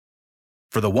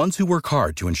For the ones who work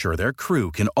hard to ensure their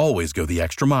crew can always go the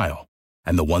extra mile,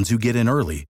 and the ones who get in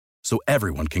early so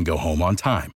everyone can go home on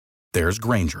time, there's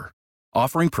Grainger,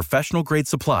 offering professional-grade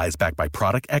supplies backed by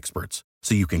product experts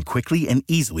so you can quickly and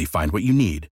easily find what you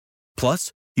need.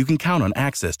 Plus, you can count on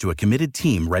access to a committed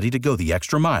team ready to go the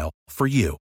extra mile for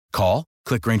you. Call,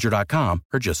 click Grainger.com,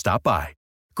 or just stop by.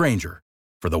 Grainger,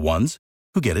 for the ones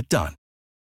who get it done.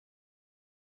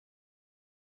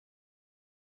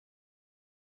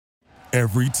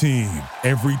 Every team,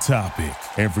 every topic,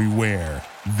 everywhere.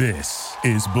 This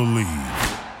is Believe.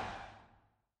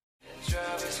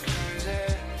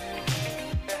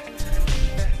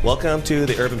 Welcome to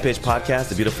the Urban Pitch Podcast,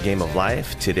 The Beautiful Game of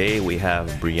Life. Today we have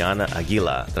Brianna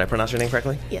Aguila. Did I pronounce your name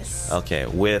correctly? Yes. Okay,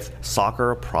 with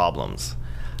Soccer Problems.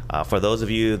 For those of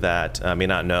you that may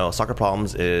not know, Soccer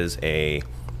Problems is a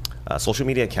social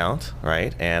media account,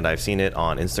 right? And I've seen it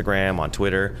on Instagram, on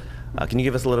Twitter. Can you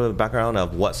give us a little bit of background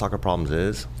of what Soccer Problems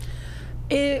is?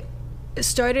 It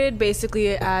started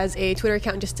basically as a Twitter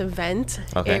account just to vent.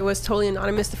 Okay. It was totally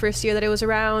anonymous the first year that it was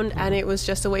around, and it was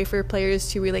just a way for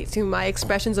players to relate to my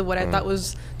expressions of what I thought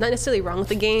was not necessarily wrong with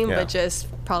the game, but just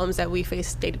problems that we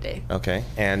face day to day. Okay.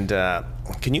 And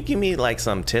can you give me like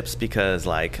some tips? Because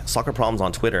like Soccer Problems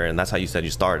on Twitter, and that's how you said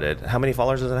you started. How many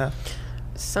followers does it have?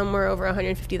 Somewhere over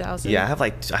 150,000. Yeah, I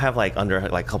have like under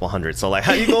like a couple hundred. So like,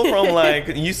 how do you go from like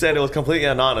you said it was completely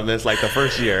anonymous like the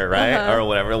first year, right, or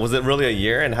whatever? Was it really a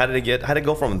year? And how did it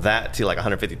go from that to like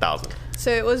 150,000?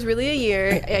 So it was really a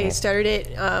year. I started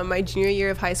it my junior year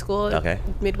of high school,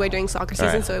 midway during soccer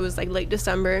season. Right. So it was like late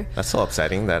December. That's so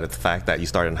upsetting that it's the fact that you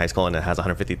started in high school and it has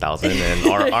 150,000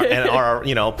 and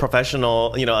our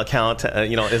professional account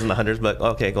is in the hundreds. But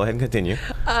okay, go ahead and continue.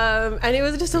 And it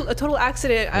was just a total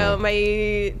accident. My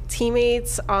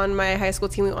teammates on my high school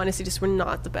team, we honestly just were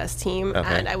not the best team,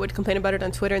 and I would complain about it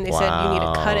on Twitter, and they said you need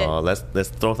to cut it. Let's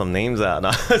throw some names out.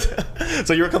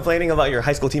 So you were complaining about your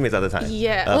high school teammates at the time?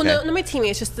 Yeah. Okay. Well, no, not my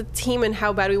teammates, just the team and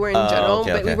how bad we were in general.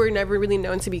 But we were never really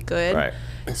known to be good. Right.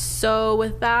 So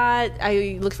with that,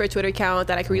 I looked for a Twitter account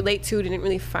that I could relate to. Didn't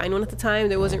really find one at the time.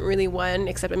 There wasn't really one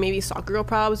except maybe Soccer Girl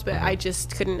Probs, but I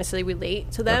just couldn't necessarily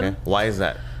relate to them. Okay. Why is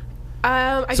that?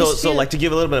 So like to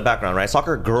give a little bit of background, right?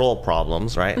 Soccer Girl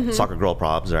Problems, right? Soccer Girl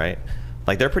Probs, right?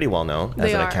 Like they're pretty well known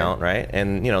as an account, right?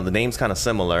 And the name's kind of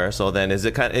similar. So then is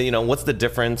it kind of, what's the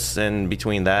difference in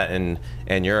between that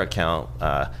and your account?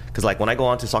 Because like when I go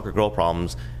on to Soccer Girl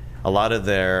Problems, a lot of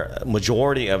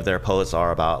majority of their posts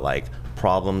are about like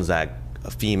problems that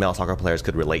female soccer players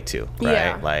could relate to, right?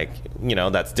 Yeah. Like,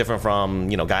 that's different from,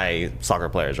 guy soccer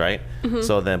players, right?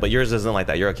 So then, but yours isn't like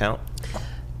that, your account?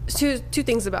 Two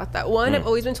things about that. One, I've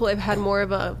always been told I've had more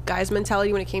of a guy's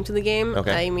mentality when it came to the game.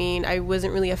 Okay. I mean, I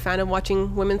wasn't really a fan of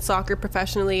watching women's soccer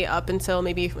professionally up until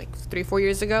maybe like 3-4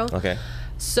 years ago. Okay.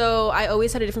 So I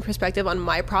always had a different perspective on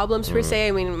my problems per se.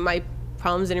 I mean, my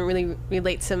problems didn't really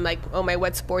relate to like, my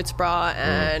wet sports bra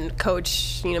and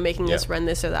coach, making us run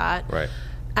this or that. Right.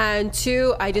 And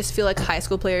two, I just feel like high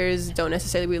school players don't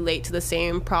necessarily relate to the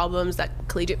same problems that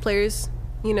collegiate players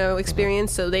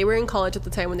experience. So they were in college at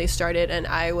the time when they started, and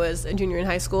I was a junior in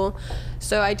high school.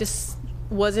 So I just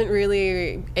wasn't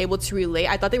really able to relate.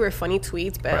 I thought they were funny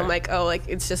tweets, but I'm like,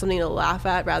 it's just something to laugh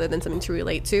at rather than something to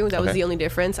relate to. That was the only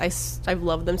difference. I've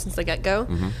loved them since the get-go.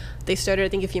 They started, I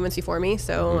think, a few months before me.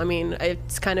 So, I mean,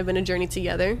 it's kind of been a journey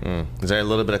together. Is there a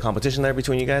little bit of competition there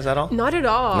between you guys at all? Not at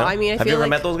all. No? I mean, Have you ever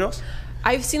met those girls?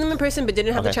 I've seen them in person, but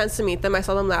didn't have the chance to meet them. I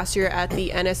saw them last year at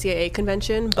the NSCAA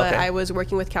convention, but I was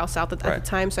working with Cal South at the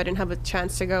time, so I didn't have a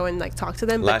chance to go and like talk to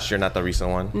them. Last year, not the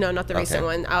recent one? No, not the recent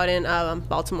one, out in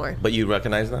Baltimore. But you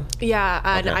recognize them? Yeah,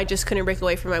 and I just couldn't break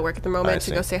away from my work at the moment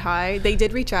to go say hi. They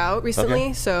did reach out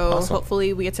recently, so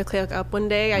hopefully we get to click up one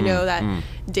day. I know that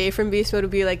Dave from Beast Mode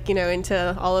would be like,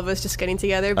 into all of us just getting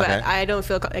together, but I don't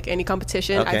feel like any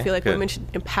competition. I feel like women should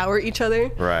empower each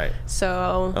other. Right.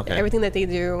 So everything that they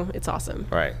do, it's awesome.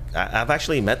 Right. I've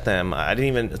actually met them.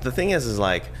 The thing is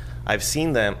like, I've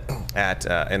seen them at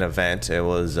an event. It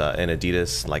was an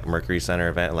Adidas like Mercury Center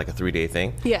event, like a 3-day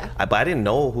thing. Yeah. But I didn't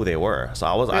know who they were, so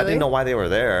I didn't know why they were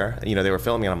there. They were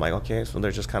filming, and I'm like, okay, so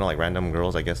they're just kind of like random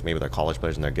girls. I guess maybe they're college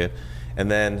players and they're good. And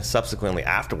then subsequently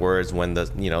afterwards, when the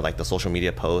like the social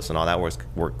media posts and all that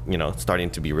were starting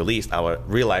to be released, I would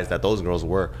realize that those girls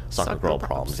were Soccer Girl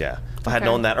Problems. Yeah. If I had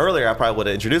known that earlier, I probably would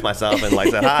have introduced myself and like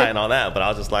said hi and all that. But I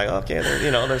was just like, okay,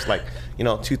 there's like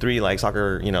 2-3 like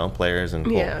soccer players and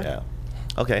cool. Yeah.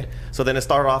 Okay. So then it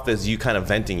started off as you kind of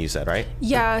venting, you said, right?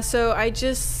 Yeah. So I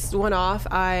just went off.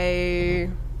 I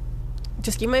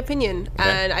just gave my opinion,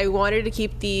 and I wanted to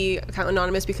keep the account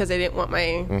anonymous because I didn't want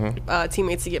my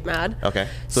teammates to get mad. Okay.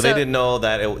 So they didn't know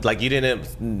that you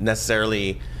didn't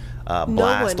necessarily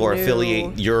blast or knew.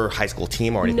 affiliate your high school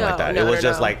team or anything like that. It was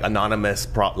just like anonymous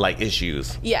like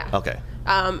issues. Yeah. Okay.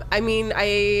 I mean,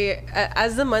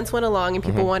 as the months went along and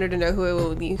people wanted to know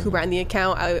who ran the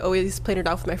account, I always played it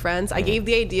off with my friends. I gave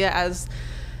the idea as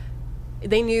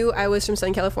they knew I was from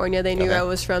Southern California. They knew I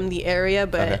was from the area,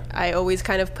 but I always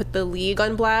kind of put the league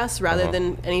on blast rather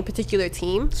than any particular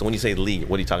team. So when you say league,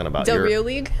 what are you talking about? Del Rio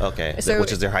League. Okay. So,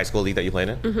 which is their high school league that you played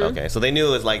in? Okay. So they knew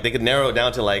it was like they could narrow it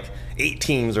down to like 8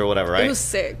 teams or whatever, right? It was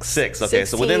 6. 6. Okay. 6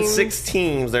 so within teams. 6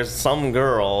 teams, there's some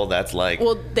girl that's like.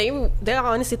 Well, they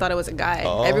honestly thought it was a guy.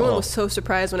 Everyone was so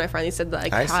surprised when I finally said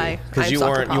that. Like, hi, because you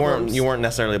weren't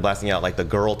necessarily blasting out like the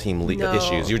girl team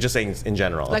issues. You were just saying in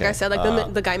general. Like I said,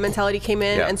 like the guy mentality came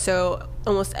in, and so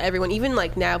almost everyone, even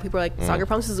like now, people are like, soccer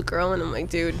problems is a girl, and I'm like,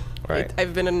 dude,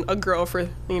 I've been a girl for ever,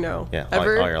 all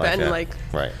your life, and like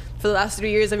for the last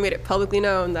 3 years, I've made it publicly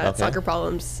known that soccer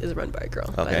problems is run by a girl.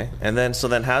 Okay, and then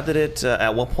how did it?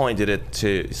 At what point did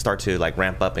it start to like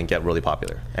ramp up and get really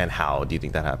popular? And how do you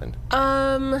think that happened?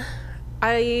 I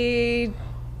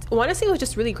want to say it was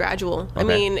just really gradual. I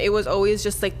mean, it was always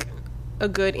just like a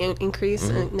good increase,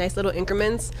 nice little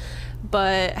increments.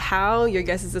 But how, your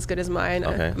guess is as good as mine.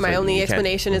 My only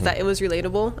explanation is that it was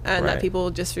relatable and that people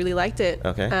just really liked it.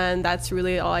 And that's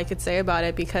really all I could say about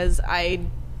it, because I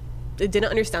didn't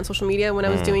understand social media when I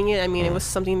was doing it. I mean, it was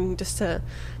something just to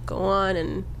go on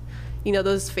and,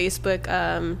 those Facebook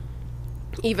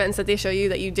events that they show you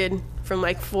that you did from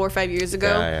like 4 or 5 years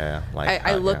ago. Like,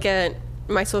 I look at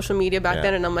my social media back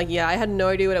then and I'm like, I had no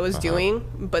idea what I was doing,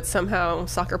 but somehow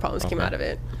soccer problems came out of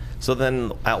it. So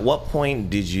then at what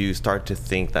point did you start to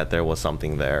think that there was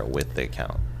something there with the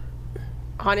account?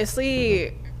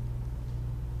 Honestly,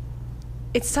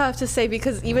 it's tough to say,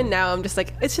 because even now I'm just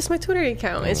like, it's just my Twitter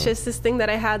account. It's just this thing that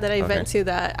I had that I vent to,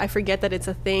 that I forget that it's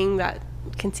a thing that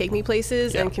can take me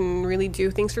places and can really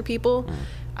do things for people.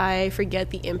 I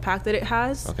forget the impact that it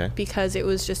has, because it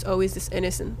was just always this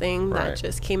innocent thing that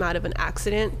just came out of an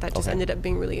accident that just ended up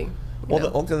being really...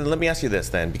 let me ask you this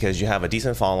then, because you have a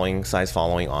decent size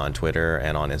following on Twitter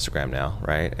and on Instagram now,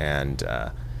 right? And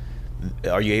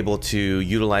are you able to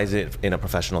utilize it in a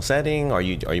professional setting? Are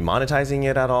you monetizing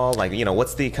it at all? Like,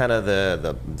 what's the kind of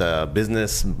the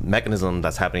business mechanism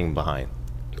that's happening behind?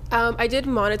 I did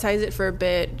monetize it for a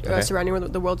bit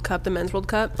surrounding the World Cup, the Men's World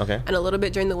Cup, and a little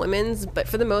bit during the Women's. But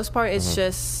for the most part, it's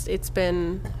it's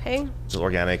been, just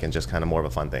organic and just kind of more of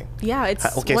a fun thing. Yeah,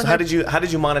 it's okay. So how did you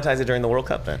monetize it during the World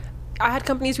Cup then? I had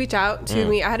companies reach out to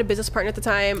me. I had a business partner at the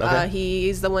time.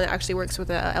 He's the one that actually works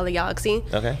with LA Galaxy.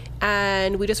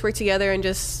 And we just worked together and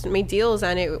just made deals,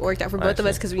 and it worked out for both of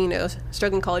us, because we,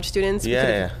 struggling college students, we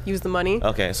could use the money.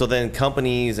 Okay, so then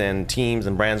companies and teams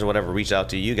and brands or whatever reached out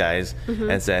to you guys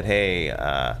and said, hey,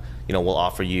 we'll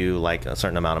offer you like a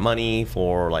certain amount of money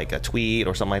for like a tweet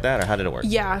or something like that, or how did it work?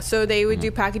 Yeah, so they would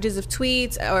do packages of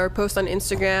tweets or post on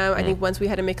Instagram. I think once we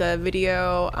had to make a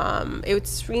video, it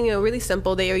was really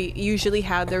simple. They usually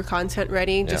had their content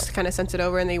ready, just kind of sent it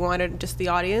over, and they wanted just the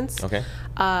audience.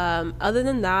 Other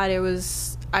than that, it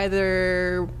was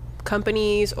either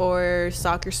companies or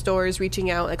soccer stores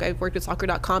reaching out. Like, I've worked with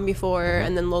soccer.com before,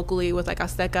 and then locally with like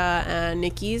Azteca and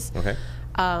Nikki's.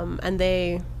 And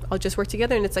I'll just work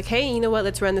together, and it's like, hey, you know what,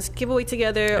 let's run this giveaway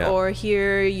together, or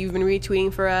here, you've been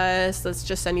retweeting for us, let's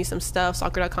just send you some stuff.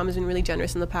 Soccer.com has been really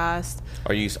generous in the past.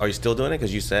 Are you still doing it?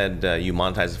 Because you said you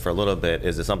monetized it for a little bit.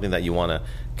 Is it something that you want to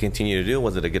continue to do?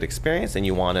 Was it a good experience and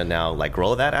you want to now like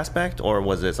grow that aspect, or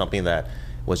was it something that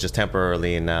was just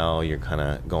temporarily and now you're kind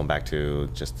of going back to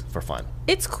just for fun?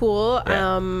 It's cool.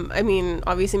 I mean,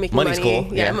 obviously making money's money.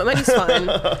 Cool. Yeah, money's fun.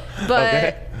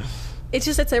 But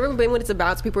it's never been what it's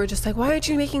about. So people are just like, why aren't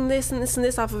you making this and this and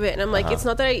this off of it? And I'm like, it's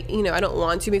not that I don't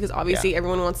want to, because obviously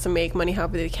everyone wants to make money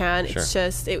however they can. It's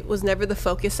just, it was never the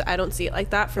focus. So I don't see it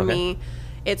like that. For me,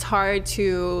 it's hard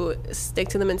to stick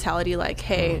to the mentality like,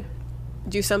 hey,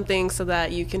 do something so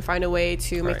that you can find a way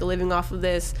to make a living off of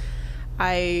this.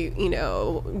 I,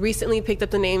 recently picked up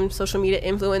the name social media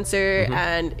influencer,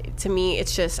 and to me,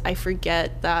 it's just, I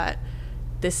forget that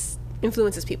this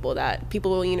influences people, that people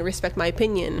will respect my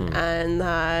opinion, and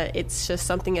that it's just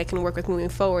something I can work with moving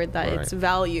forward, that it's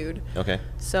valued.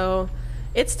 So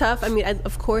it's tough. I mean,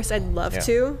 of course I'd love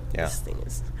to. This thing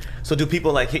is, so do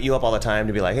people like hit you up all the time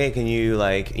to be like, hey, can you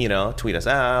like tweet us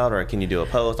out, or can you do a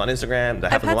post on Instagram?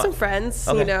 I've had some friends,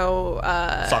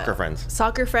 soccer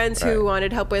friends who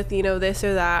wanted help with this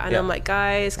or that, and I'm like,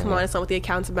 guys, come on, it's not what the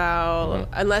account's about.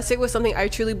 Unless it was something I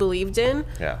truly believed in,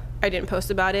 I didn't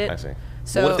post about it. I see.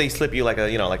 So what if they slip you like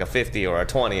a 50 or a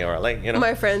 20 or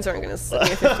My friends aren't going to slip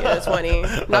me a 50 or a 20.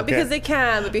 Not because they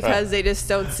can, but because they just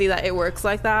don't see that it works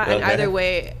like that. And either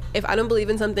way, if I don't believe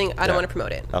in something, I don't want to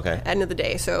promote it. Okay. At the end of the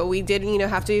day. So we did,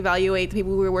 have to evaluate the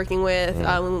people we were working with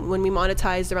when we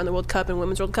monetized around the World Cup and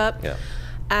Women's World Cup. Yeah.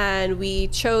 And we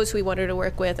chose who we wanted to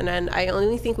work with. And then I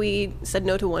only think we said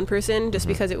no to one person just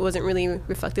because it wasn't really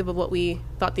reflective of what we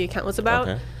thought the account was about.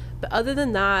 Okay. But other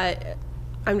than that,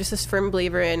 I'm just a firm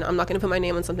believer in I'm not going to put my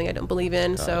name on something I don't believe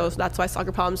in. So that's why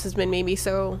Soccer Problems has been maybe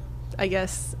so, I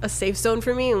guess, a safe zone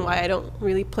for me, and why I don't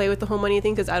really play with the whole money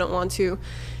thing, because I don't want to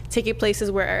take it places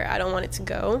where I don't want it to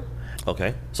go.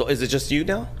 Okay. So is it just you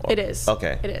now? It is.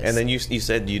 Okay. It is. And then you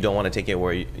said you don't want to take it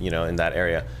where, in that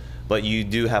area. But you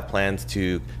do have plans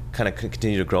to kind of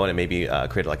continue to grow it and maybe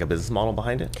create like a business model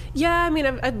behind it? Yeah, I mean,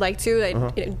 I'd like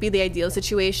to. It'd be the ideal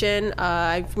situation.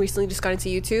 I've recently just got into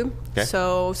YouTube. Okay.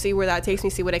 So see where that takes me,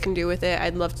 see what I can do with it.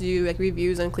 I'd love to do like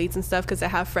reviews on cleats and stuff, because I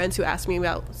have friends who ask me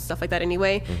about stuff like that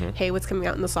anyway. Hey, what's coming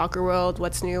out in the soccer world?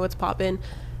 What's new? What's popping?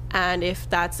 And if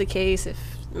that's the case, if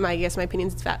my opinion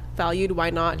is valued, why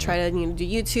not try to do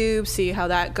YouTube, see how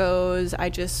that goes? I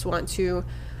just want to,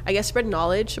 spread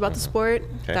knowledge about the sport.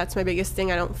 Okay. That's my biggest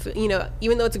thing. I don't,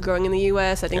 even though it's growing in the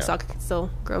U.S., I think soccer can still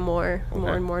grow more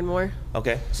and more.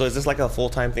 Okay. So is this like a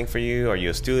full-time thing for you? Are you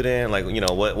a student? Like,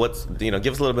 what's, give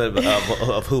us a little bit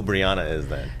of who Brianna is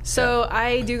then. So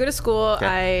I do go to school. Okay.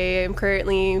 I am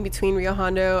currently between Rio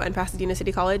Hondo and Pasadena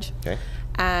City College. Okay.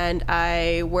 And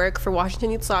I work for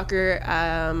Washington Youth Soccer.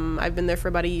 I've been there for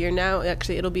about a year now.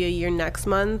 Actually, it'll be a year next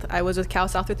month. I was with Cal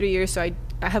South for 3 years, so I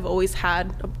have always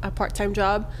had a part-time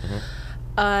job.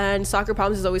 And Soccer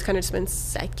Problems has always kind of just been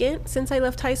second since I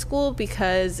left high school,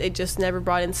 because it just never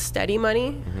brought in steady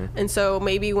money. And so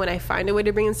maybe when I find a way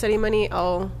to bring in steady money,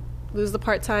 I'll lose the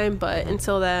part-time. But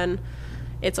until then,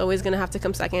 it's always going to have to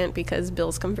come second, because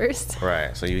bills come first.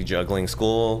 Right. So you're juggling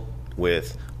school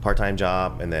with part-time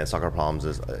job, and then Soccer Problems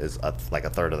is like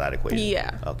a third of that equation.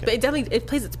 Yeah. Okay. But it definitely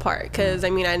plays its part, because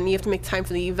and you have to make time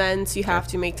for the events. You have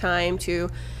to make time to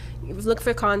look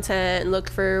for content and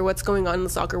look for what's going on in the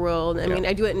soccer world. I mean,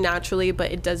 I do it naturally,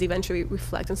 but it does eventually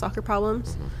reflect in Soccer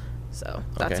Problems. So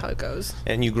that's how it goes.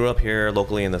 And you grew up here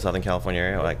locally in the Southern California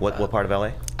area? Like what part of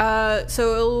LA?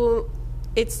 So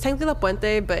it's technically La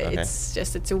Puente, but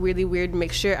it's a really weird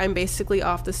mixture. I'm basically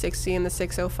off the 60 and the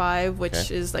 605,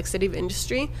 which is like City of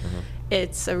Industry.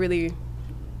 It's a really,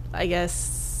 I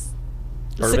guess,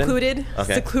 secluded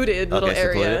little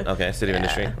area. Okay, City of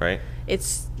Industry, right?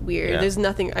 It's weird. There's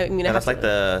nothing. I mean, that's like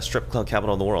the strip club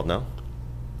capital of the world, no?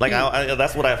 Like,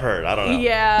 that's what I've heard. I don't know.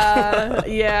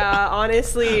 Yeah.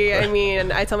 Honestly, I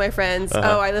mean, I tell my friends,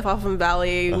 I live off of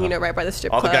Valley, right by the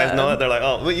strip club. All the guys know it. They're like,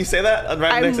 oh, you say that?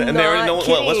 Right next to, and they already know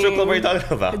what strip club are you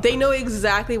talking about? They know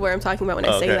exactly where I'm talking about when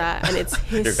I say that, and it's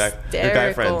hysterical. Your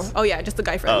guy friends. Oh yeah, just the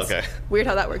guy friends. Oh, okay. Weird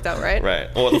how that worked out, right?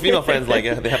 Right. Well, the female friends, like,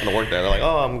 they happen to work there. They're like,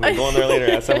 oh, I'm going there later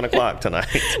at 7 o'clock tonight.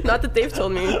 Not that they've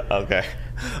told me. Okay.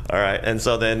 All right. And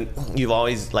so then you've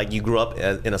always, like, you grew up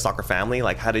in a soccer family.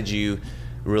 Like, how did you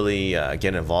really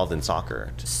get involved in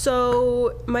soccer?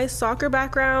 So my soccer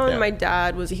background, my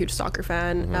dad was a huge soccer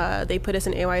fan. They put us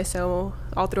in AYSO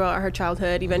all throughout our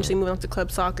childhood, eventually moving on to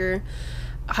club soccer,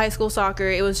 high school soccer.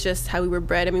 It was just how we were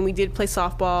bred. I mean, we did play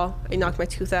softball. I knocked my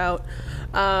tooth out.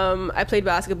 I played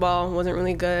basketball, wasn't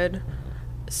really good.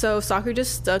 So soccer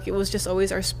just stuck. It was just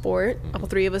always our sport. All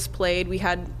three of us played. We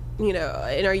had,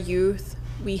 in our youth,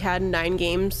 we had 9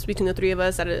 games between the three of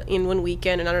us in one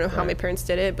weekend, and I don't know how my parents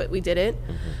did it, but we did it.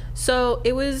 So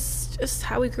it was just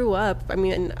how we grew up. I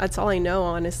mean, that's all I know,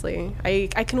 honestly.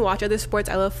 I can watch other sports.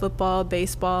 I love football,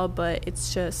 baseball, but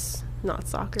it's just not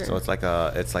soccer. So it's like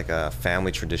a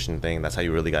family tradition thing. That's how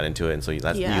you really got into it, and so you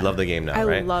love the game now,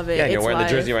 right? I love it. Yeah, you're wearing the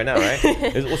jersey right now, right?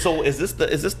 So is this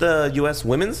the U.S.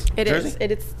 women's jersey?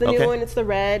 It's the new one. It's the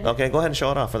red. Okay, go ahead and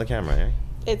show it off for the camera. Yeah?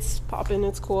 It's popping.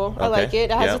 It's cool. I like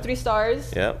it. It has the 3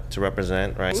 stars. Yep, to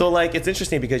represent, right? So, like, it's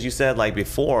interesting because you said, like,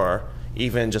 before,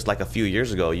 even just like a few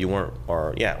years ago, you weren't,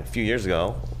 a few years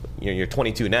ago, you're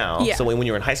 22 now. Yeah. So when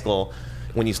you were in high school,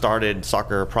 when you started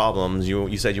Soccer Problems,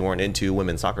 you said you weren't into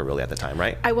women's soccer really at the time,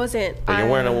 right? I wasn't. But you're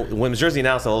wearing a women's jersey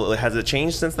now, so has it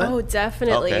changed since then? Oh,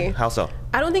 definitely. Okay, how so?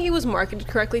 I don't think it was marketed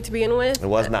correctly to begin with. It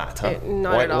was not, huh?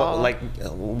 Not at all.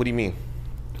 What do you mean?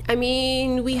 I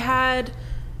mean, we had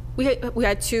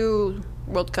 2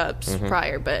 World Cups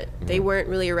prior, but they weren't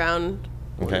really around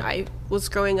when I was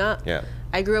growing up. Yeah.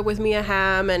 I grew up with Mia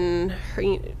Hamm, and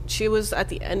she was at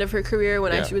the end of her career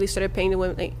when I really started paying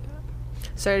attention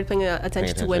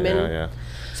to women. Yeah.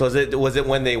 So was it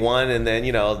when they won and then,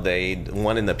 they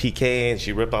won in the PK and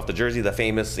she ripped off the jersey, the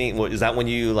famous scene? Is that when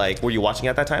you, were you watching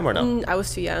at that time or no? I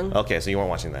was too young. Okay, so you weren't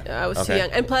watching that. I was too young.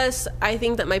 And plus, I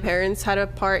think that my parents had a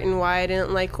part in why I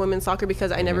didn't like women's soccer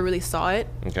because I never really saw it.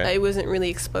 Okay. It wasn't really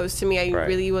exposed to me. I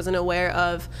really wasn't aware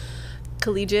of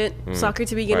collegiate soccer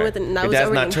to begin with, and that was already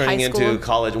in high school. Your dad's not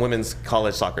turning into women's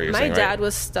college soccer, you're saying, right? My dad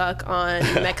was stuck on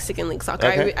Mexican League soccer.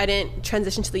 Okay. I didn't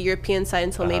transition to the European side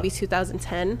until maybe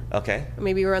 2010. Okay.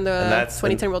 Maybe around the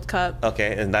 2010 World Cup.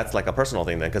 Okay, and that's like a personal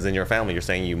thing then, because in your family, you're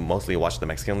saying you mostly watch the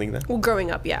Mexican League then? Well,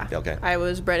 growing up, yeah. Okay. I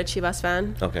was bred a Chivas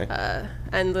fan. Okay.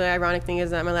 And the ironic thing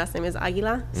is that my last name is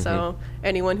Aguila, so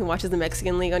anyone who watches the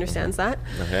Mexican League understands that.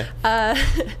 Okay.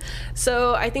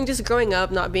 So I think just growing up,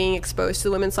 not being exposed to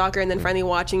the women's soccer, and then finally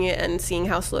watching it and seeing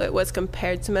how slow it was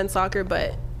compared to men's soccer,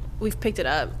 but we've picked it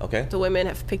up. Okay. The women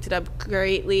have picked it up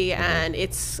greatly, and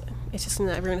it's just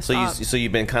never going to stop. So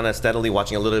you've been kind of steadily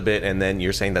watching a little bit, and then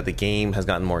you're saying that the game has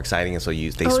gotten more exciting, and so they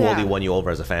slowly won you over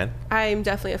as a fan? I'm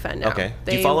definitely a fan now. Okay.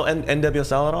 Do you follow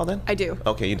NWSL at all then? I do.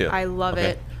 Okay, you do. I love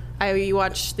it. I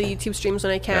watch the YouTube streams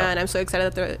when I can. I'm so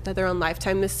excited that they're on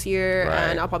Lifetime this year,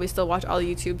 and I'll probably still watch all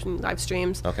the YouTube and live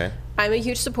streams. Okay. I'm a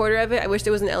huge supporter of it. I wish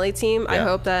there was an LA team. I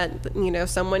hope that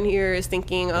someone here is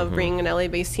thinking of bringing an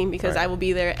LA-based team because I will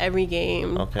be there every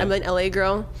game. Okay. I'm an LA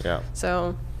girl. Yeah.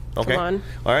 So okay. come on.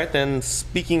 All right. Then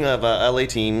speaking of LA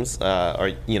teams,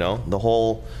 the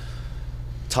whole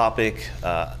topic,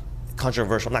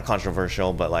 controversial, not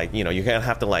controversial, but you're gonna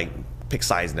have to pick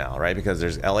sides now, right? Because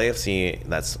there's LAFC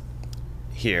that's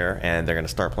here and they're going to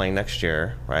start playing next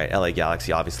year, right? LA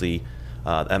Galaxy, obviously,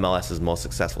 MLS's most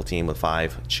successful team with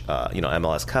 5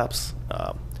 MLS Cups,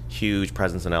 huge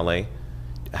presence in LA.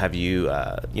 Have you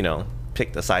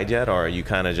picked a side yet, or are you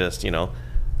kind of just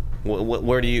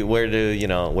where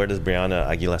does Brianna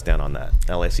Aguila stand on that,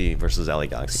 LAFC versus LA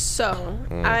Galaxy? So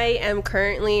I am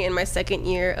currently in my second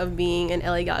year of being an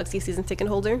LA Galaxy season ticket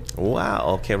holder.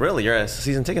 Wow. Okay. Really, you're a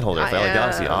season ticket holder for LA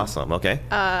Galaxy. Awesome. Okay.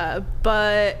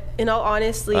 But in all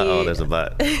honesty, there's a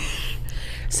but.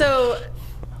 So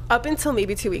up until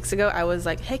maybe 2 weeks ago, I was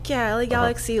like, heck yeah, LA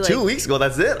Galaxy. 2 weeks ago,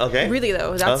 that's it. Okay. Really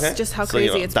though, that's just how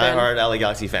crazy it's been. Diehard LA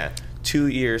Galaxy fan. 2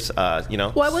 years, Well,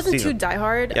 I wasn't too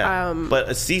diehard. Yeah. But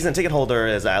a season ticket holder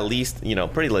is at least,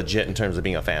 pretty legit in terms of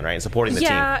being a fan, right? And supporting the team.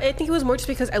 Yeah, I think it was more just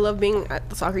because I love being at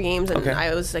the soccer games, and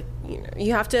I was like,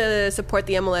 you have to support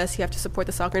the MLS, you have to support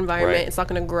the soccer environment. Right. It's not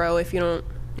going to grow if you don't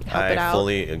help it out. I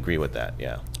fully agree with that,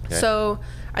 yeah. Okay. So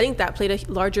I think that played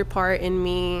a larger part in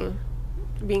me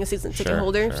being a season ticket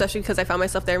holder, especially because I found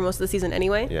myself there most of the season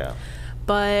anyway. Yeah.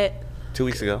 But 2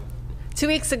 weeks ago? 2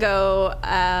 weeks ago,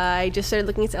 I just started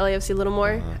looking into LAFC a little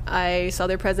more. I saw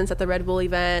their presence at the Red Bull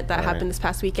event that happened this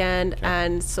past weekend,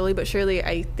 and slowly but surely,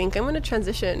 I think I'm going to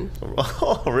transition.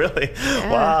 Oh, really?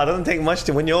 Yeah. Wow, it doesn't take much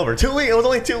to win you over. 2 weeks? It was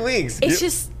only 2 weeks.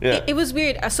 It was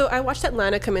weird. So I watched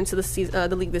Atlanta come into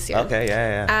the league this year. Okay,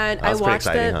 yeah. And I watched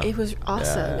them. Huh? It was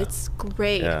awesome. Yeah. It's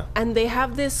great. Yeah. And they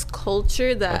have this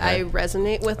culture that I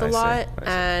resonate with a lot,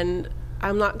 and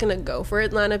I'm not going to go for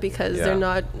Atlanta because they're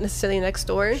not necessarily next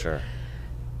door. Sure.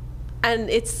 And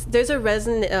there's a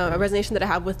resonation that I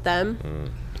have with them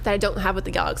that I don't have with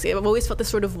the Galaxy. I've always felt this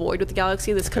sort of void with the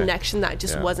Galaxy, this connection that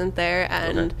just wasn't there.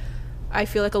 And I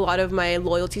feel like a lot of my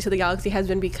loyalty to the Galaxy has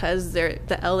been because they're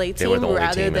the LA team they were the only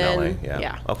rather team than in LA.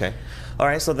 Yeah. Okay. All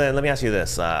right. So then let me ask you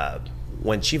this: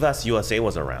 when Chivas USA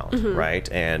was around,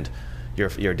 right, and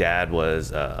your dad was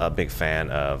a big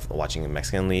fan of watching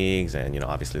Mexican leagues, and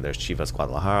obviously there's Chivas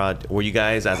Guadalajara. Were you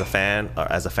guys as a fan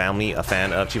or as a family a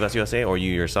fan of Chivas USA, or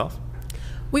you yourself?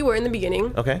 We were in the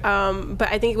beginning. Okay. But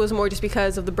I think it was more just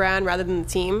because of the brand rather than the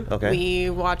team. Okay. We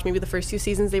watched maybe the first 2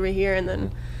 seasons they were here, and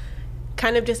then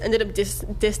kind of just ended up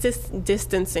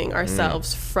distancing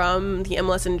ourselves from the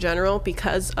MLS in general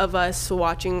because of us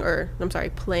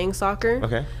playing soccer.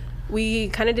 Okay. We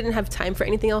kind of didn't have time for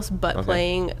anything else but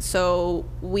playing, so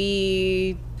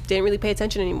we didn't really pay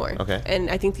attention anymore. Okay. And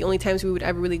I think the only times we would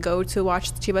ever really go to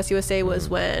watch Chivas USA was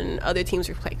when other teams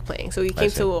were playing. So we came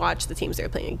to watch the teams they were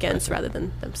playing against rather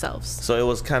than themselves. So it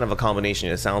was kind of a combination.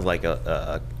 It sounds like of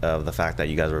the fact that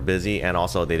you guys were busy, and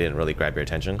also they didn't really grab your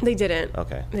attention. They didn't.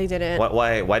 Okay. They didn't.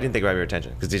 Why didn't they grab your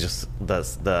attention? Because they just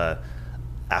the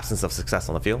absence of success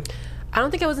on the field? I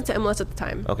don't think I was into MLS at the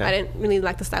time. Okay. I didn't really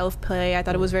like the style of play. I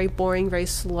thought it was very boring, very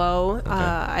slow. Okay.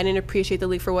 I didn't appreciate the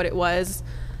league for what it was.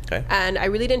 Okay. And I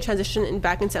really didn't transition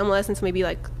back into MLS until maybe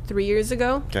 3 years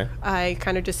ago. Okay. I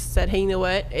kind of just said, hey, you know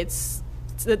what? It's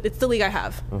the league I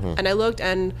have. And I looked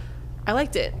and I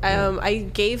liked it. I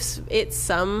gave it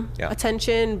some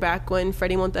attention back when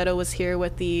Freddie Montero was here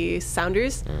with the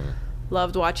Sounders.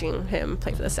 loved watching him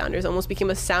play for the Sounders. Almost became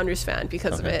a Sounders fan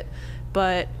because of it.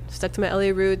 But stuck to my LA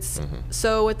roots.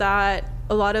 So with that,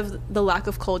 a lot of the lack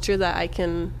of culture that I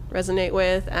can resonate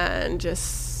with and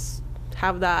just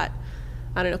have that,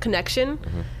 I don't know, connection,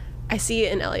 I see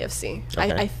it in LAFC.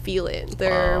 I feel it.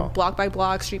 They're block by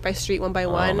block, street by street, one by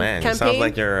one. Oh man, campaign. It sounds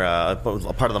like you're a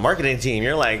part of the marketing team.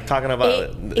 You're like talking about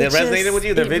it resonated with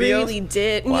you, their videos? It really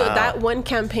did. Wow. You know, that one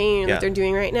campaign that they're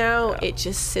doing right now, it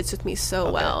just sits with me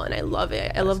so well, and I love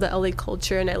it. I love the LA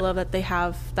culture, and I love that they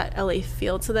have that LA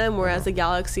feel to them, whereas the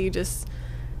Galaxy just...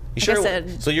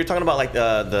 So you're talking about like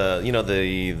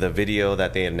the video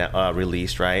that they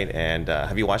released, right? And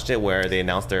have you watched it where they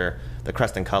announced the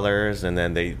crest and colors, and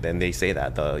then they say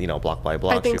that block by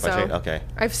block, I think street so. by street? Okay.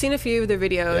 I've seen a few of their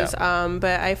videos,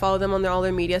 but I follow them on all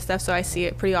their media stuff, so I see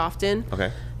it pretty often.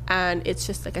 Okay. And it's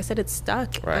just, like I said, it's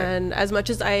stuck. Right. And as much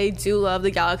as I do love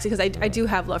the Galaxy, because I do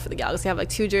have love for the Galaxy. I have like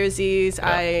 2 jerseys.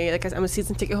 I'm a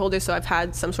season ticket holder, so I've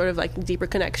had some sort of like deeper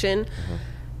connection.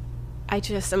 I'm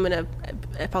gonna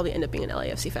probably end up being an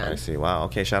LAFC fan. I see. Wow.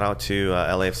 Okay. Shout out to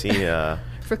LAFC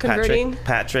for converting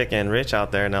Patrick and Rich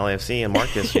out there in LAFC, and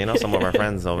Marcus. Some of our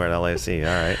friends over at LAFC.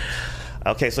 All right.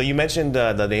 Okay. So you mentioned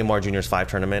the Neymar Juniors 5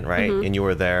 tournament, right? And you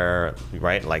were there,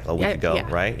 right? Like a week ago,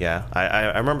 right? Yeah.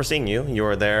 I remember seeing you. You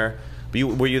were there.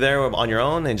 Were you there on your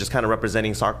own and just kind of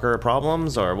representing soccer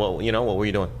problems, or what were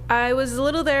you doing? I was a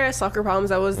little there at Soccer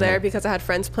Problems. I was there because I had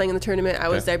friends playing in the tournament. I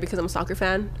was there because I'm a soccer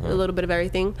fan, a little bit of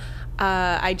everything.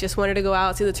 I just wanted to go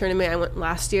out, see the tournament. I went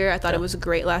last year. I thought it was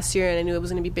great last year, and I knew it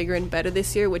was going to be bigger and better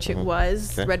this year, which it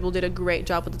was. Red Bull did a great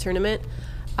job with the tournament.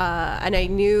 And I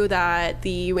knew that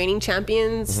the reigning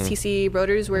champions, TC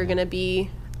Broders, were going to be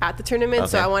at the tournament,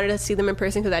 so I wanted to see them in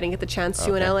person because I didn't get the chance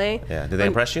to in LA. Yeah. Did they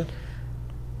impress you?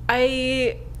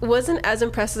 I wasn't as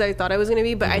impressed as I thought I was going to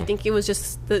be, but I think it was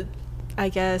just the,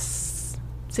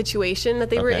 situation that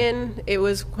they were in. It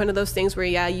was one of those things where,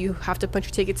 you have to punch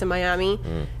your ticket to Miami.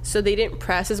 So they didn't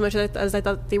press as much as I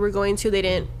thought they were going to. They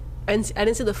didn't, and I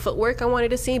didn't see the footwork I wanted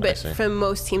to see, but from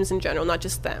most teams in general, not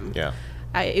just them. Yeah.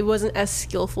 It wasn't as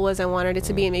skillful as I wanted it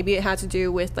to be, and maybe it had to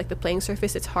do with like the playing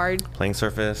surface. It's hard. Playing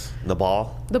surface, the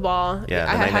ball. The ball.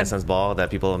 Yeah, the 99 cents ball that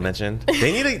people have mentioned.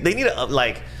 They need to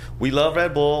like. We love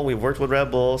Red Bull. We've worked with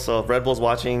Red Bull, so if Red Bull's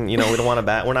watching, we don't want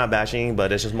to we're not bashing,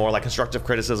 but it's just more like constructive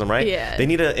criticism, right? Yeah. They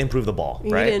need to improve the ball,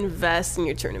 you right? You need to invest in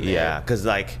your tournament. Yeah, because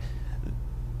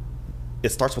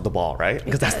it starts with the ball, right?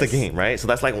 Because that's the game, right? So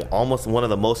that's like almost one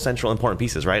of the most central important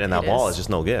pieces, right? And that ball is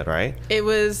just no good, right? It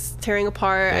was tearing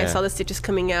apart. I saw the stitches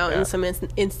coming out in some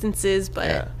instances,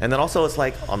 but... And then also it's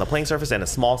like on the playing surface and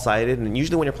it's small-sided, and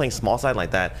usually when you're playing small-sided like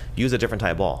that, use a different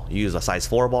type of ball. You use a size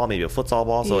 4 ball, maybe a futsal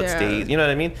ball, so it stays, you know what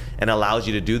I mean? And allows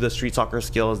you to do the street soccer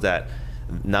skills that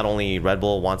not only Red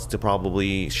Bull wants to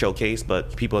probably showcase,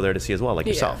 but people are there to see as well, like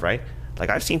yourself, right? Like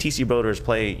I've seen TC Broders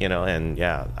play, and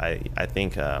I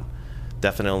think...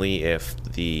 definitely, if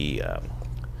the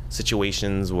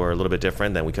situations were a little bit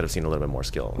different, then we could have seen a little bit more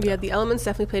skill. Yeah, the elements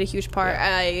definitely played a huge part.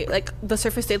 I like the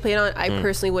surface they played on. I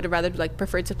personally would have rather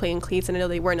preferred to play in cleats, and I know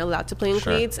they weren't allowed to play in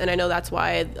cleats, and I know that's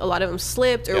why a lot of them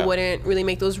slipped or wouldn't really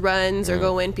make those runs or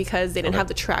go in because they didn't have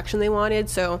the traction they wanted.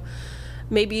 So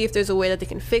maybe if there's a way that they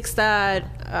can fix that.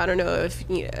 I don't know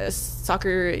if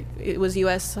soccer, it was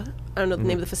US, I don't know the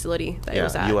name of the facility that it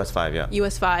was at. US 5,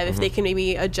 US 5, if they can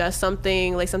maybe adjust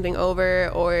something, lay something over,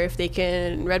 or if they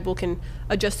can, Red Bull can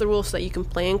adjust the rules so that you can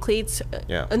play in cleats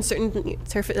on certain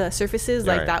surfaces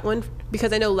like that one.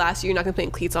 Because I know last year you're not going to play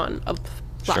in cleats on a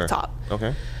flat top.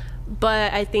 Okay.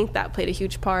 But I think that played a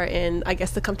huge part in, I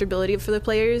guess, the comfortability for the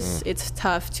players. It's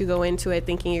tough to go into it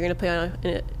thinking you're going to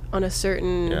play on a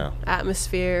certain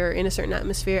atmosphere, in a certain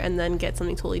atmosphere, and then get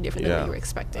something totally different than what you were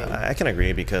expecting. I can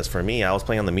agree, because for me, I was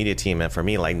playing on the media team, and for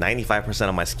me, like 95%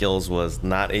 of my skills was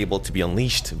not able to be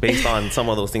unleashed based on some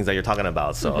of those things that you're talking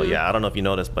about. So I don't know if you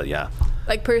noticed, but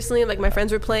Like personally, like my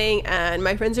friends were playing, and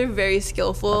my friends are very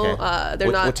skillful.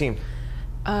 They're not. What team?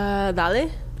 Dale.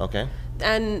 Okay.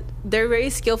 And they're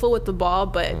very skillful with the ball,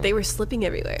 but they were slipping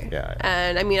everywhere. Yeah.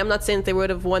 And I mean, I'm not saying that they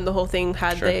would have won the whole thing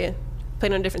had they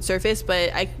played on a different surface,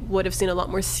 but I would have seen a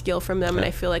lot more skill from them, and I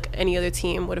feel like any other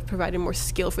team would have provided more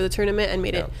skill for the tournament and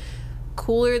made it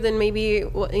cooler than maybe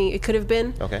what it could have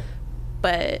been. Okay.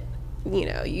 But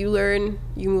you learn,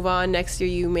 you move on. Next year,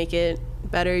 you make it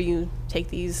better. You take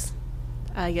these,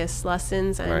 I guess,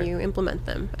 lessons and you implement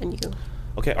them, and you.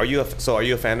 Okay, are you a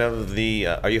fan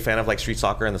of like street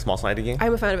soccer and the small-sided game?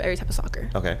 I'm a fan of every type of soccer.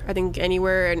 Okay. I think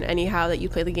anywhere and anyhow that you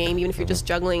play the game, even if you're just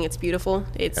juggling, it's beautiful.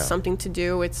 It's something to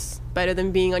do. It's better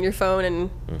than being on your phone and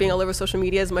being all over social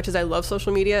media. As much as I love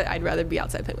social media, I'd rather be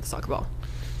outside playing with a soccer ball.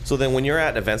 So then when you're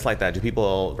at events like that, do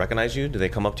people recognize you? Do they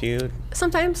come up to you?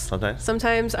 Sometimes.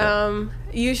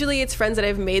 Usually it's friends that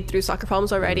I've made through Soccer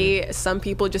Problems already. Some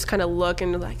people just kind of look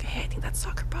and are like, hey, I think that's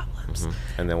Soccer Problems.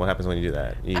 And then what happens when you do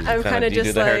that? I'm kind of just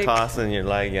do the hair toss and you're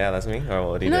like, yeah, that's me? Or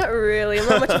what do you do? Not really. I'm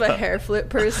not much of a hair flip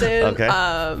person.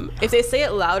 Okay. If they say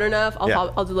it loud enough,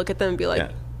 I'll look at them and be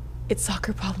like, it's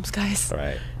Soccer Problems, guys.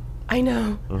 Right. I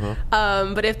know.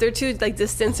 But if they're too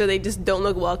distant or they just don't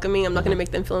look welcoming, I'm not going to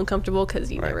make them feel uncomfortable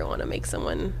because you never want to make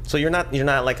someone. So you're not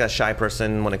like a shy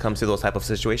person when it comes to those type of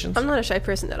situations? I'm not a shy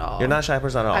person at all. You're not a shy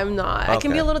person at all? I'm not. Okay. I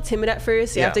can be a little timid at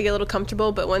first. You have to get a little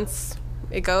comfortable, but once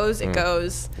it goes, it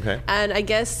goes. Okay. And I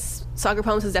guess Soccer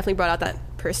Problems has definitely brought out that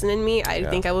person in me. I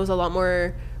think I was a lot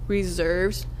more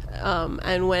reserved.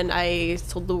 And when I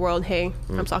told the world, hey,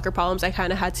 I'm Soccer Problems, I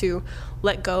kind of had to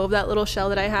let go of that little shell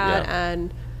that I had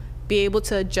and be able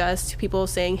to adjust to people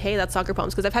saying, hey, that's Soccer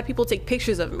Problems. Because I've had people take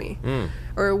pictures of me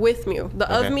or with me. The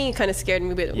of me kind of scared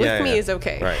me, but with me is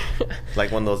okay. Right.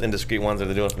 Like one of those indiscreet ones that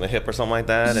they're doing from the hip or something like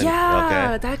that.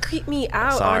 And, that creeped me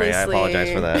out, Sorry, honestly. I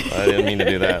apologize for that. I didn't mean to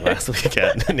do that last week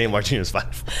at Neymar Jr.'s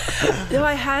 5.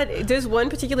 No, there's one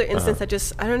particular instance that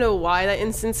just, I don't know why that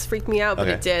instance freaked me out, but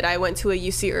it did. I went to a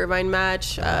UC Irvine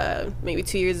match maybe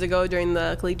 2 years ago during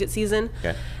the collegiate season.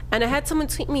 Okay. And I had someone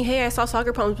tweet me, hey, I saw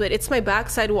Soccer Problems, but it's my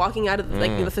backside walking out of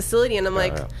the facility. And I'm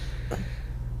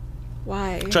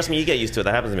why? Trust me, you get used to it.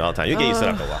 That happens to me all the time. You get used to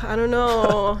it after a while. I don't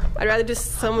know. I'd rather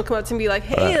just someone come up to me and be like,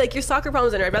 hey, your Soccer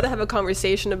Problems. And I'd rather have a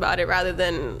conversation about it rather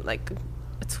than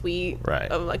a tweet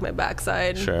of my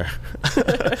backside. Sure.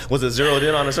 Was it zeroed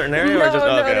in on a certain area? No,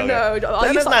 or just, no.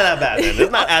 It's not that bad then.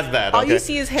 It's not as bad. All you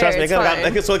see is hair. Trust me,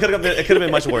 so it could have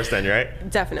been much worse then, right?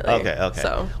 Definitely. Okay.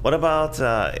 So what about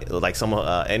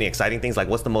any exciting things? Like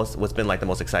what's been like the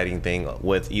most exciting thing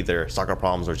with either Soccer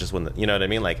Problems or just when you know what I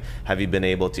mean? Like have you been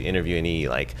able to interview any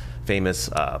like famous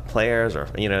players or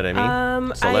you know what I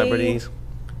mean? Celebrities?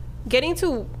 Getting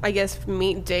to, I guess,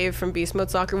 meet Dave from Beast Mode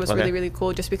Soccer was really, really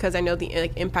cool just because I know the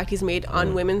impact he's made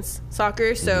on women's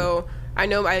soccer. So I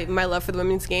know my love for the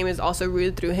women's game is also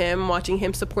rooted through him. Watching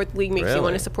him support the league makes you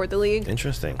want to support the league.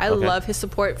 Interesting. I love his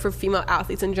support for female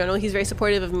athletes in general. He's very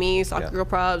supportive of me, Soccer Girl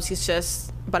Probs. He's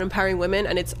just about empowering women,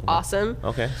 and it's awesome.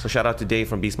 Okay, so shout out to Dave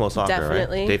from Beast Mode Soccer,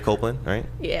 Definitely. Right? Dave Copeland, right?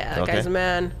 Yeah, that guy's a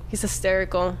man. He's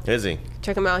hysterical. Is he?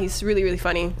 Check him out. He's really, really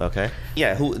funny. Okay.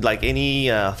 Yeah, who like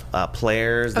any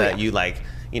players that you like,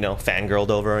 fangirled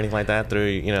over or anything like that through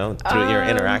your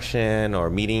interaction or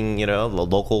meeting,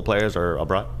 local players or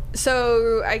abroad?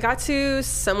 So I got to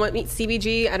somewhat meet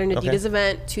CBG at an Adidas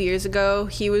event 2 years ago.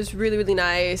 He was really, really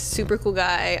nice, super cool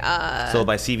guy. So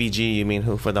by CVG, you mean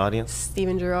who for the audience?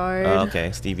 Steven Gerrard.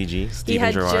 Okay, Stevie G. He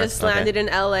had just landed in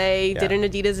LA, did an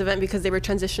Adidas event because they were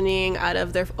transitioning out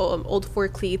of their old 4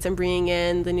 cleats and bringing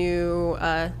in the new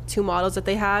 2 models that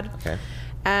they had. Okay.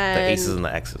 And the Aces and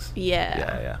the X's.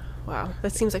 Yeah. Wow,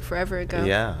 that seems like forever ago.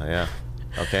 Yeah.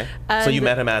 Okay. So you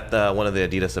met him at one of the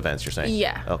Adidas events, you're saying?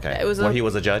 Yeah. Okay. It was where he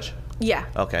was a judge? Yeah.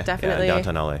 Okay. Definitely. Yeah,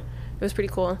 downtown LA. It was pretty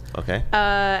cool. Okay.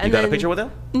 And you got a picture with him?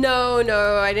 No,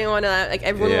 I didn't want to. Like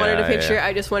everyone wanted a picture.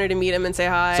 I just wanted to meet him and say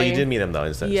hi. So you did meet him though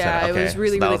instead? Yeah, okay. It was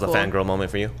really, so really cool. cool. That was a fangirl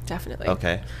moment for you? Definitely.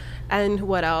 Okay. And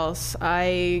what else?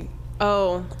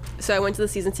 So I went to the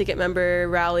season ticket member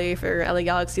rally for LA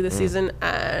Galaxy this season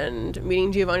and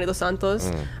meeting Giovanni Dos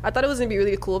Santos. I thought it was going to be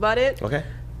really cool about it. Okay.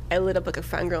 I lit up like a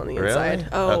fangirl on the really? inside.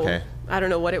 Oh, okay. I don't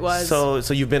know what it was. So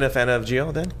you've been a fan of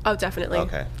Gio then? Oh, definitely.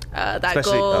 Okay. That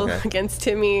goal against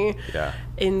Timmy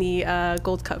in the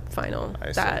Gold Cup final.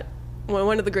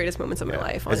 One of the greatest moments of my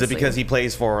life, honestly. Is it because he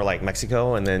plays for like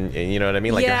Mexico and then you know what I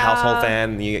mean, like a household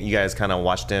fan? You guys kind of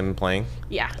watched him playing?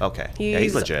 Yeah. Okay.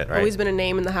 He's legit, right? Always been a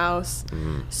name in the house.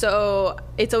 So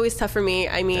it's always tough for me.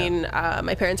 I mean,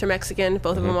 my parents are Mexican,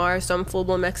 both of them are, so I'm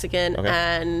full-blown Mexican.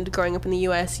 And growing up in the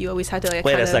U.S., you always had to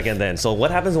wait a second then. So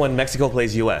what happens when Mexico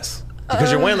plays U.S.?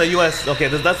 Because you're wearing the U.S. Okay,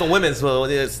 that's the women's,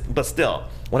 but still,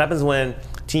 what happens when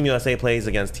Team USA plays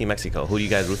against Team Mexico? Who do you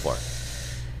guys root for?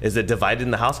 Is it divided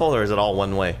in the household or is it all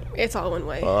one way? It's all one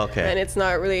way. Oh, okay. And it's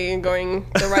not really going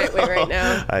the right way right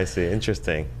now. I see.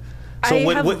 Interesting. So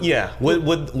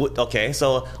okay.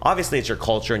 So obviously it's your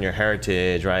culture and your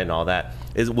heritage, right, and all that.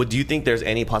 Do you think there's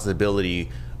any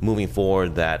possibility moving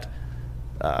forward that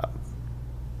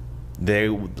they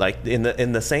like in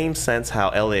the same sense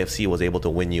how LAFC was able to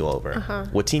win you over?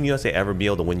 Would Team USA ever be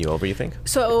able to win you over, you think?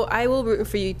 So I will root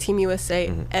for you, Team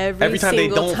USA, every time they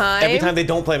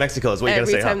don't play Mexico is what you're gonna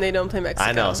say. Every time they don't play Mexico.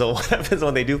 I know. So what happens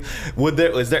when they do?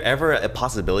 Is there ever a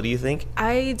possibility, you think?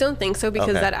 I don't think so,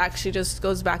 because that actually just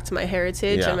goes back to my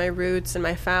heritage and my roots and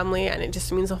my family, and it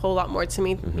just means a whole lot more to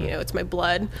me. You know, it's my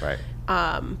blood. Right.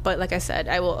 But like I said,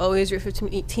 I will always root for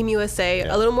Team USA.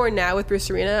 Yeah. A little more now with Bruce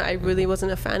Arena. I really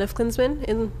wasn't a fan of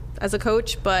Klinsmann as a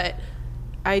coach, but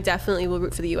I definitely will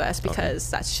root for the U.S. because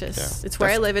that's just it's where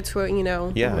I live. It's where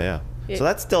Yeah. So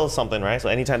that's still something, right? So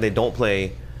anytime they don't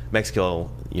play Mexico,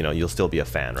 you'll still be a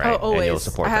fan, right? Oh, always. And you'll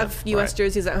support I have them, U.S. right?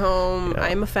 jerseys at home. Yeah.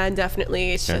 I'm a fan,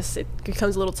 definitely. It's just it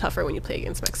becomes a little tougher when you play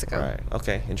against Mexico. Right.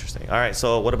 Okay. Interesting. All right.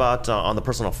 So what about on the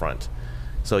personal front?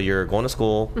 So you're going to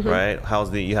school, right?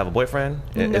 You have a boyfriend?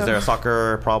 No. Is there a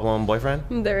soccer problem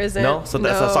boyfriend? There isn't. No? So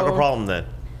that's a soccer problem then?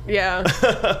 Yeah.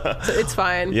 So it's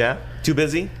fine. Yeah? Too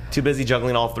busy? Too busy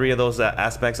juggling all three of those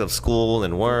aspects of school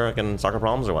and work and soccer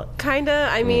problems, or what? Kinda.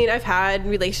 I mean, I've had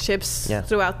relationships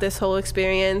throughout this whole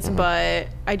experience, but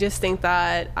I just think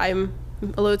that I'm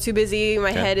a little too busy.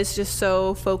 My head is just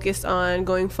so focused on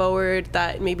going forward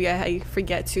that maybe I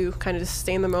forget to kind of just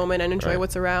stay in the moment and enjoy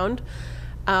what's around.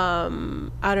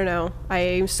 I don't know.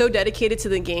 I'm so dedicated to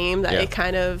the game that it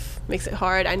kind of makes it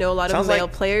hard. I know a lot of male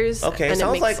players. Okay, and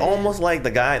sounds like almost like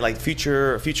the guy, like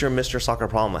future Mr. Soccer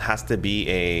Problem has to be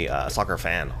a soccer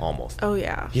fan almost. Oh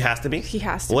yeah. He has to be? He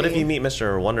has to What be. if you meet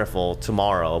Mr. Wonderful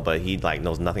tomorrow, but he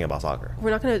knows nothing about soccer?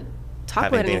 We're not going to talk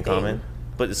Have about anything in anything. common?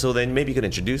 But so then maybe you could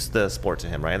introduce the sport to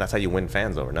him, right? That's how you win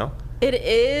fans over, no? It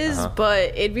is,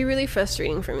 but it'd be really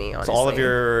frustrating for me, honestly. So all of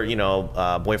your,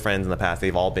 boyfriends in the past,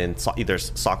 they've all been either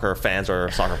soccer fans or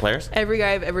soccer players? Every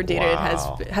guy I've ever dated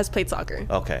Wow. has played soccer.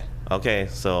 Okay.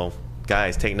 So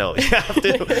guys, take note.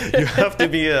 You have to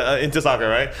be into soccer,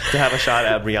 right? To have a shot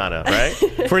at Brianna,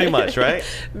 right? Pretty much, right?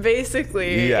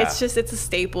 Basically, Yeah. it's a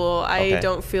staple. I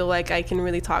don't feel like I can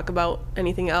really talk about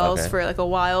anything else for like a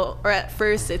while. Or at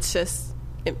first, it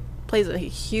plays a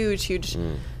huge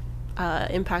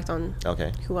impact on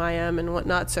who I am and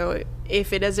whatnot. So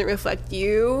if it doesn't reflect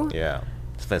you,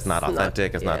 If it's not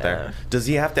authentic, it's not yeah. there. Does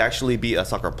he have to actually be a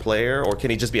soccer player, or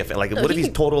can he just be a fan? Like, what if he's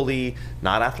totally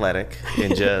not athletic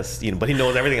and just, but he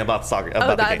knows everything about soccer?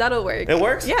 About the game? That'll work. It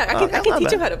works? Yeah, I can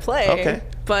teach him how to play. Okay.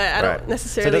 But I don't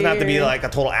necessarily. So it doesn't have to be like a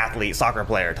total athlete, soccer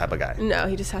player type of guy. No,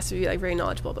 he just has to be like very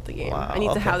knowledgeable about the game. Wow, I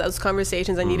need to have those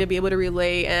conversations. I need to be able to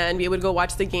relate and be able to go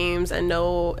watch the games and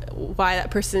know why that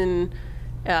person,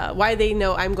 why they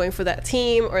know I'm going for that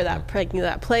team or that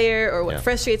player, or what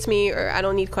frustrates me. Or I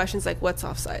don't need questions like what's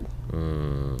offside.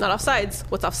 Not offsides.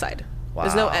 What's offside? Wow.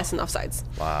 There's no S in offsides.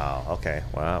 Wow. Okay.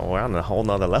 Wow. We're on a whole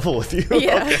nother level with you.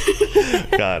 Yeah.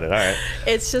 Okay. Got it. All right.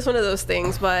 It's just one of those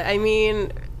things. But I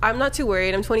mean, I'm not too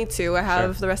worried. I'm 22. I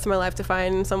have the rest of my life to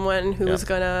find someone who's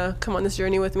going to come on this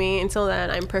journey with me. Until then,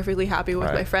 I'm perfectly happy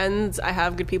with my friends. I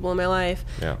have good people in my life.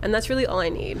 Yeah. And that's really all I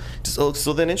need. So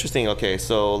then interesting. Okay.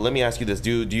 So let me ask you this.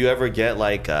 Do you ever get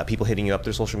like people hitting you up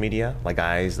through social media? Like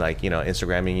guys like,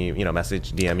 Instagramming you,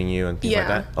 message, DMing you and things like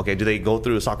that? Okay. Do they go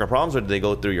through Soccer Problems or do they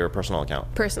go through your personal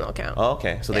account? Personal account. Oh,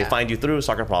 okay. So they find you through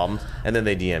Soccer Problems and then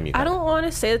they DM you. I don't want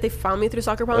to say that they found me through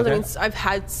Soccer Problems. I mean, I've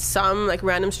had some like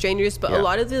random strangers, but a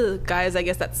lot of the guys, I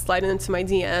guess, that slide into my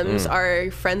DMs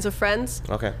are friends of friends.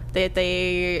 Okay.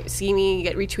 They see me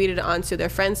get retweeted onto their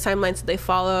friends' timelines that they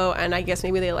follow, and I guess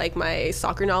maybe they like my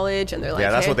soccer knowledge, and they're like,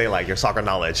 that's what they like, your soccer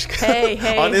knowledge. Hey,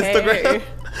 on Instagram.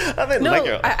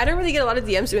 I don't really get a lot of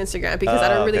DMs through Instagram because I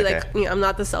don't really I'm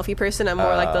not the selfie person. I'm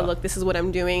more like the look, this is what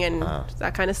I'm doing and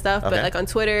that kind of stuff. But like on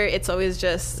Twitter, it's always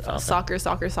just soccer.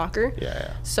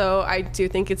 Yeah. So I do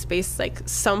think it's based like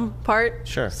some part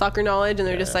soccer knowledge, and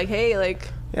they're just like, hey, like.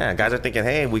 Yeah, guys are thinking,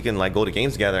 hey, we can like go to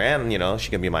games together, and she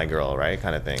can be my girl, right?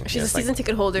 Kind of thing. She's a season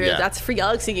ticket holder. Yeah. That's free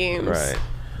Galaxy games. Right.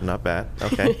 Not bad.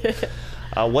 Okay.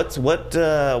 What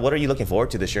are you looking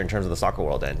forward to this year in terms of the soccer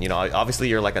world? Then obviously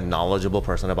you're like a knowledgeable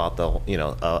person about the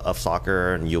of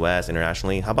soccer and U.S.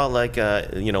 internationally. How about like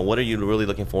what are you really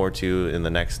looking forward to in the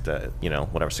next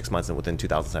 6 months within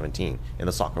 2017 in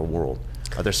the soccer world?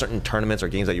 Are there certain tournaments or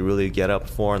games that you really get up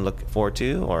for and look forward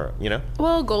to, or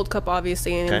Well, Gold Cup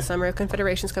obviously in the summer.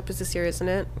 Confederations Cup is this year, isn't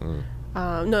it?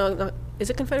 No, is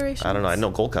it Confederations? I don't know. I know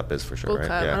Gold Cup is for sure. Gold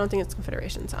Cup. Yeah. I don't think it's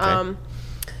Confederations. Okay.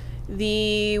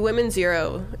 The Women's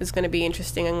Euro is going to be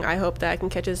interesting. I hope that I can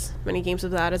catch as many games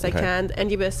of that as I can.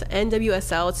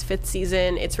 NWSL, it's 5th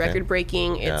season. It's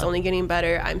record-breaking. It's only getting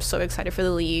better. I'm so excited for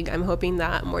the league. I'm hoping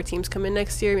that more teams come in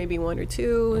next year, maybe 1 or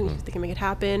 2. They can make it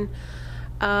happen.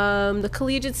 The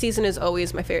collegiate season is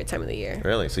always my favorite time of the year.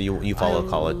 Really? So you follow the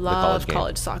college game?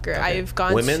 College soccer. Okay. I've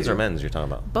gone women's or men's you're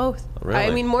talking about? Both. Really?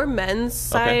 I mean, more men's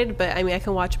side, but I mean, I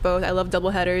can watch both. I love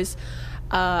doubleheaders.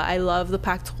 I love the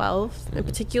Pac-12 in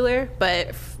particular,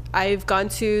 but I've gone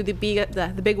to the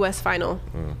Big West final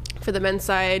for the men's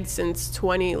side since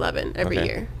 2011 every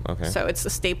year. Okay. So it's a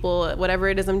staple. Whatever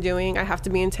it is I'm doing, I have to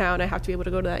be in town. I have to be able to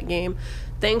go to that game.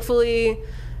 Thankfully,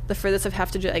 The furthest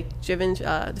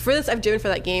the furthest I've driven for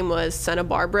that game was Santa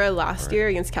Barbara last year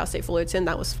against Cal State Fullerton.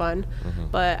 That was fun.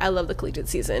 But I love the collegiate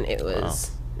season.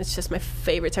 It's just my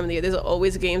favorite time of the year. There's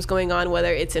always games going on,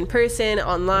 whether it's in person,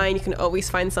 online. You can always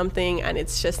find something, and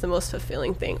it's just the most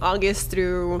fulfilling thing. August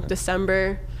through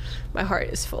December, my heart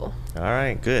is full. All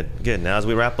right, good. Now, as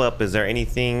we wrap up, is there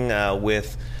anything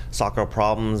with Soccer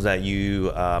Problems that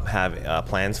you have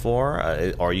plans for?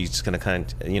 Or are you just going to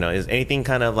kind of, is anything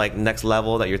kind of like next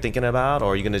level that you're thinking about?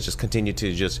 Or are you going to just continue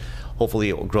to just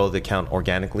hopefully grow the account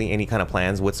organically? Any kind of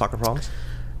plans with Soccer Problems?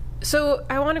 So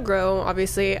I want to grow,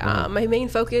 obviously. My main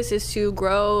focus is to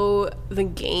grow the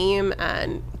game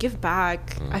and give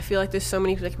back. I feel like there's so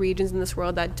many regions in this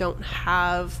world that don't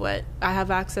have what I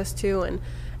have access to. And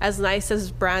as nice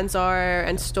as brands are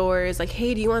and stores,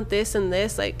 hey, do you want this and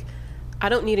this? I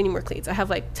don't need any more cleats. I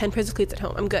have 10 pairs of cleats at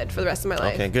home. I'm good for the rest of my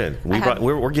life. Okay, good.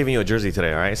 We're giving you a jersey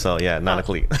today, all right? So yeah, not a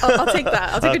cleat. I'll take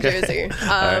that. I'll take a jersey.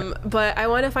 Right. But I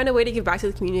want to find a way to give back to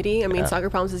the community. I mean,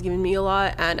 Soccer Problems has given me a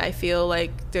lot, and I feel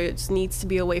like there needs to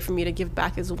be a way for me to give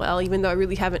back as well, even though I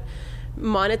really haven't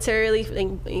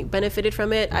monetarily benefited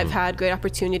from it. I've had great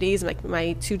opportunities.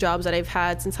 My 2 jobs that I've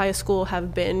had since high school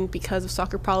have been because of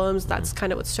Soccer Problems. That's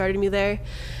kind of what started me there.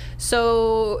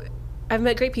 So I've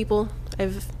met great people.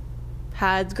 I've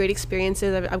had great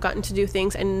experiences. I've gotten to do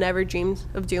things I never dreamed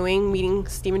of doing. Meeting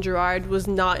Steven Gerrard was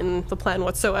not in the plan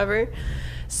whatsoever.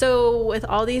 So with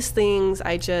all these things,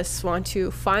 I just want to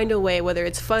find a way, whether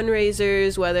it's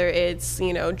fundraisers, whether it's,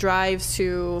 drives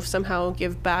to somehow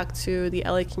give back to the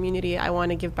LA community. I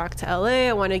want to give back to LA.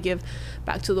 I want to give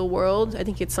back to the world. I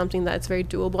think it's something that's very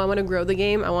doable. I want to grow the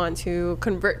game. I want to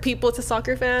convert people to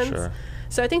soccer fans. Sure.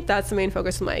 So I think that's the main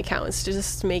focus of my account, is to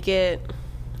just make it,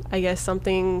 I guess,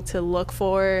 something to look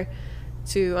for,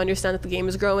 to understand that the game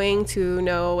is growing, to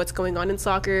know what's going on in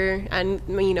soccer, and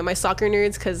my soccer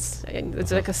nerds, because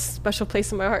it's a special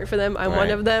place in my heart for them. I'm one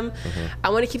of them. I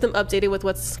want to keep them updated with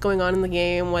what's going on in the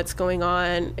game, what's going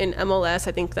on in MLS.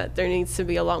 I think that there needs to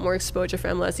be a lot more exposure for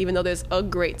MLS, even though there's a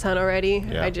great ton already.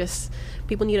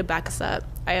 People need to back us up.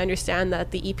 I understand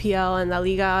that the EPL and La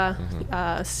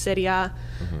Liga, Serie A,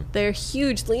 they're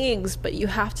huge leagues, but you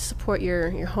have to support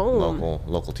your home.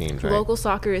 Local teams, right? Local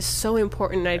soccer is so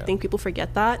important, and I think people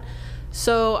forget that.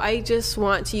 So I just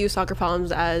want to use Soccer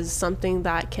Problems as something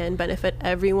that can benefit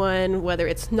everyone, whether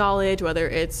it's knowledge, whether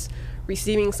it's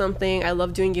receiving something. I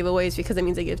love doing giveaways because it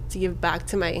means I get to give back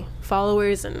to my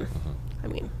followers, and I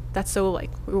mean, that's so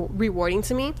rewarding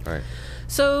to me. Right.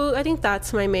 So I think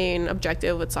that's my main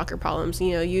objective with Soccer Problems.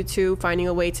 YouTube, finding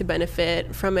a way to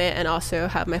benefit from it and also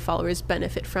have my followers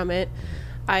benefit from it.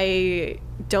 I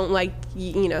don't like,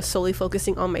 solely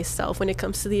focusing on myself when it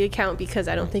comes to the account, because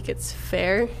I don't think it's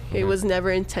fair. It was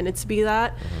never intended to be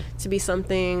that, to be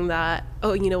something that,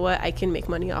 oh, you know what, I can make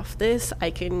money off this.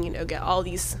 I can, get all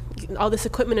this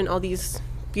equipment and all these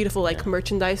beautiful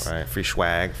merchandise, right? Free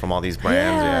swag from all these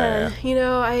brands.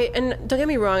 And don't get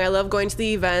me wrong, I love going to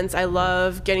the events. I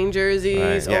love getting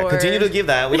jerseys. Right. Continue to give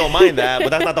that. We don't mind that, but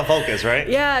that's not the focus, right?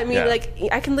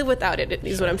 I can live without it,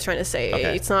 is what I'm trying to say.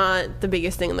 Okay. It's not the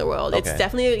biggest thing in the world. It's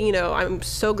definitely, I'm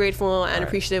so grateful and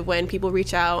appreciative when people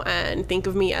reach out and think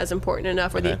of me as important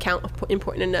enough, or the account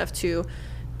important enough to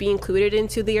be included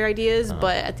into their ideas.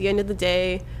 But at the end of the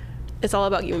day, it's all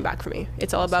about giving back for me.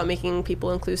 It's all about making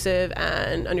people inclusive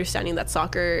and understanding that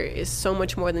soccer is so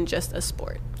much more than just a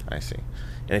sport. I see.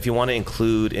 And if you want to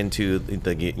include into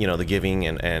the giving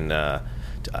and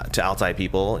to outside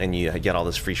people, and you get all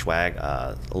this free swag,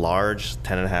 large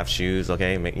 10.5 shoes,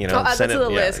 okay? I'll add that to the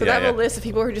list, because I have a list of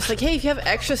people who are just hey, if you have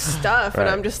extra stuff, and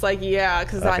I'm just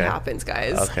because that happens,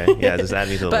 guys. Okay, just add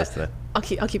me to the list today. I'll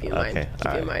keep you in mind.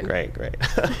 Keep you in mind. Great.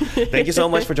 Thank you so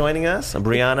much for joining us,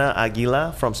 Brianna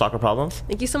Aguila from Soccer Problems.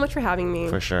 Thank you so much for having me.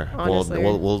 For sure. Honestly.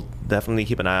 We'll definitely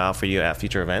keep an eye out for you at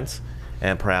future events,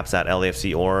 and perhaps at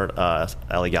LAFC or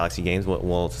LA Galaxy games.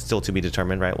 We'll still to be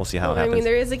determined, right? We'll see how it happens. I mean,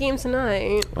 there is a game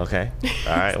tonight. Okay.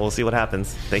 All right. We'll see what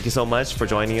happens. Thank you so much for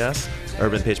joining us.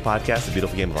 Urban Pitch Podcast, A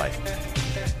Beautiful Game of Life.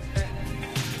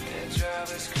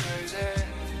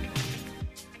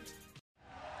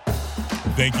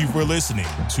 Thank you for listening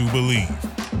to Believe.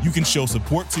 You can show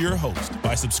support to your host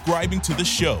by subscribing to the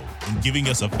show and giving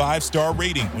us a 5-star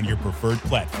rating on your preferred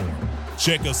platform.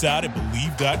 Check us out at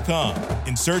Believe.com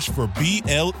and search for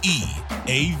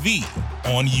BLEAV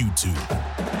on YouTube.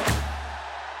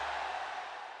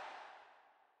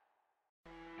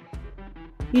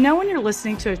 When you're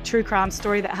listening to a true crime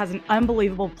story that has an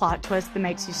unbelievable plot twist that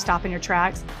makes you stop in your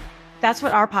tracks? That's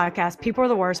what our podcast, People Are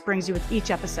the Worst, brings you with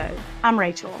each episode. I'm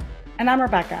Rachel. And I'm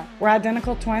Rebecca. We're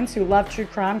identical twins who love true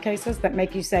crime cases that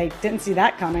make you say, didn't see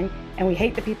that coming, and we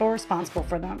hate the people responsible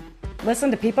for them.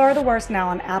 Listen to People Are the Worst now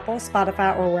on Apple,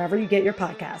 Spotify, or wherever you get your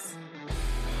podcasts.